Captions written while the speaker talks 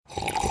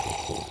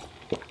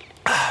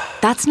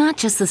That's not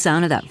just the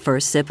sound of that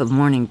first sip of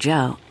Morning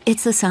Joe.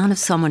 It's the sound of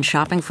someone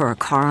shopping for a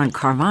car on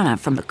Carvana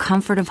from the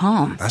comfort of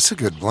home. That's a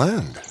good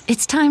blend.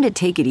 It's time to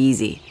take it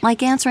easy,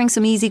 like answering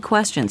some easy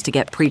questions to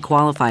get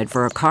pre-qualified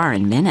for a car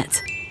in minutes.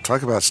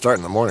 Talk about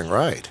starting the morning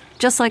right.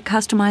 Just like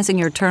customizing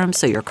your terms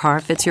so your car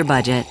fits your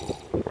budget.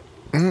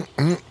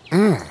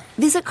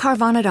 Visit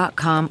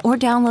Carvana.com or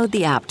download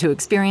the app to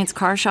experience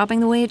car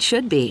shopping the way it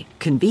should be.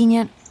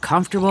 Convenient,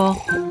 comfortable.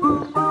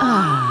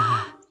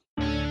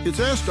 It's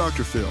Ask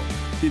Dr. Phil.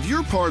 If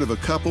you're part of a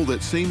couple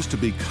that seems to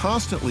be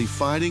constantly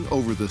fighting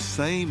over the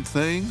same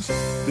things,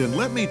 then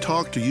let me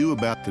talk to you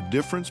about the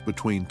difference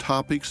between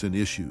topics and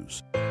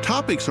issues.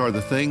 Topics are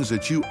the things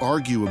that you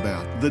argue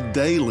about, the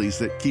dailies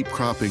that keep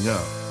cropping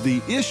up. The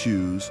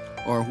issues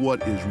are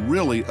what is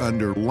really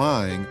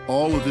underlying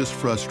all of this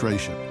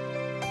frustration.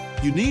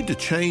 You need to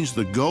change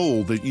the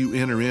goal that you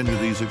enter into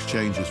these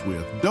exchanges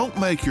with. Don't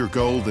make your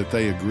goal that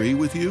they agree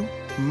with you.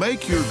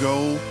 Make your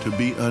goal to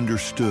be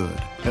understood.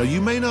 Now, you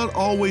may not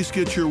always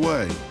get your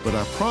way, but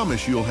I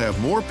promise you'll have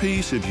more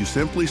peace if you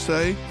simply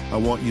say, I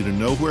want you to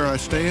know where I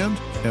stand,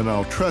 and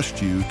I'll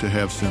trust you to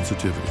have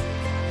sensitivity.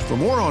 For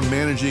more on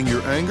managing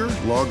your anger,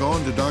 log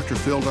on to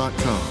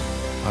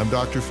drphil.com. I'm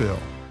Dr. Phil.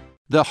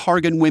 The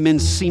Hargan women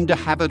seem to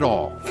have it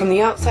all. From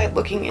the outside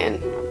looking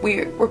in,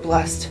 we were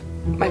blessed.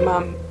 My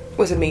mom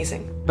was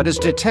amazing. But as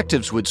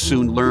detectives would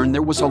soon learn,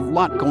 there was a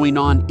lot going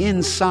on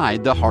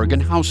inside the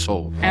Hargan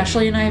household.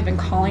 Ashley and I have been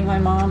calling my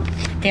mom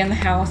and the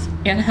house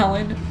and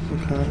Helen.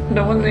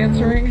 No one's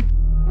answering.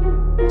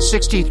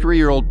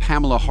 63-year-old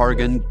Pamela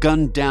Hargan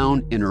gunned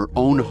down in her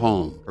own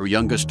home. Her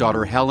youngest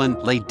daughter, Helen,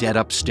 lay dead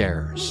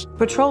upstairs.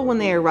 Patrol, when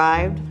they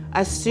arrived,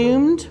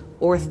 assumed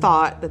or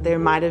thought that there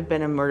might have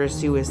been a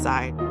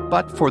murder-suicide.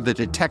 But for the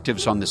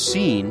detectives on the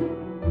scene,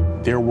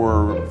 there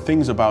were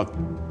things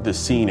about the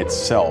scene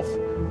itself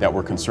that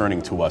were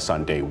concerning to us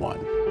on day one.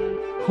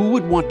 Who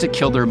would want to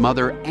kill their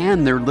mother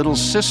and their little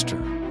sister?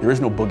 There is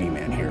no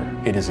boogeyman here.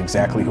 It is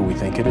exactly who we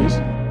think it is.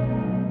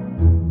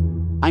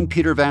 I'm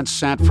Peter Van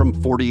Sant from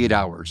 48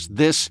 Hours.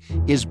 This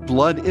is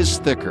Blood is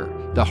Thicker,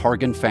 the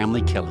Hargan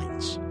Family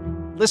Killings.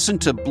 Listen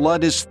to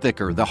Blood is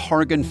Thicker, the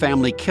Hargan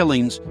Family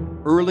Killings,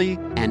 early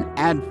and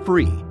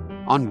ad-free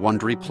on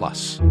Wondery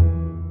Plus.